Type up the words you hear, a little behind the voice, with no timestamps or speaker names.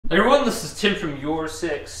Hey everyone, this is Tim from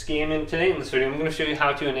YourSixGaming. Today in this video I'm going to show you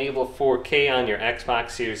how to enable 4K on your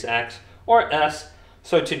Xbox Series X or S.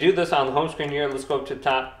 So to do this on the home screen here, let's go up to the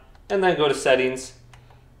top and then go to Settings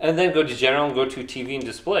and then go to General and go to TV and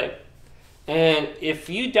Display. And if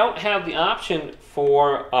you don't have the option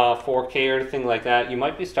for 4K or anything like that, you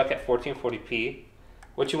might be stuck at 1440p.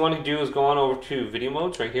 What you want to do is go on over to Video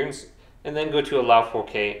Modes right here and then go to Allow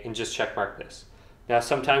 4K and just check mark this. Now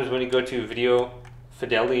sometimes when you go to Video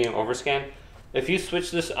Fidelity and Overscan, if you switch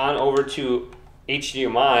this on over to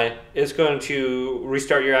HDMI, it's going to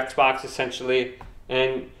restart your Xbox essentially,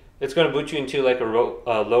 and it's going to boot you into like a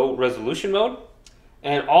low resolution mode,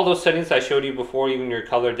 and all those settings I showed you before, even your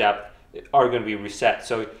color depth, are going to be reset.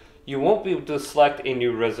 So you won't be able to select a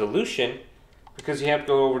new resolution because you have to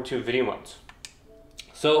go over to video modes.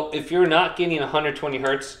 So if you're not getting 120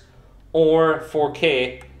 Hertz or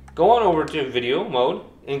 4K, go on over to video mode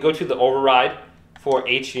and go to the override for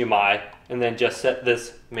HDMI and then just set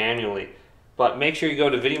this manually. But make sure you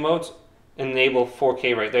go to video modes and enable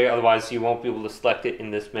 4K right there, otherwise you won't be able to select it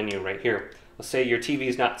in this menu right here. Let's say your TV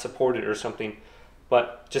is not supported or something,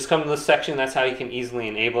 but just come to this section, that's how you can easily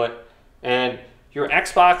enable it. And your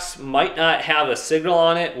Xbox might not have a signal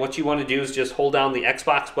on it. What you want to do is just hold down the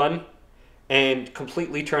Xbox button and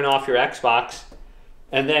completely turn off your Xbox,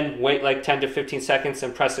 and then wait like 10 to 15 seconds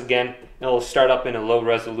and press again, and it'll start up in a low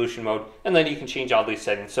resolution mode, and then you can change all these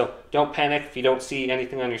settings. So don't panic if you don't see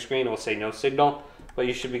anything on your screen. It will say no signal, but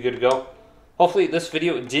you should be good to go. Hopefully this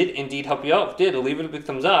video did indeed help you out. If it did, leave it a big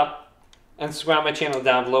thumbs up and subscribe to my channel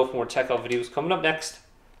down below for more tech out videos coming up next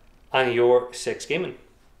on YourSixGaming.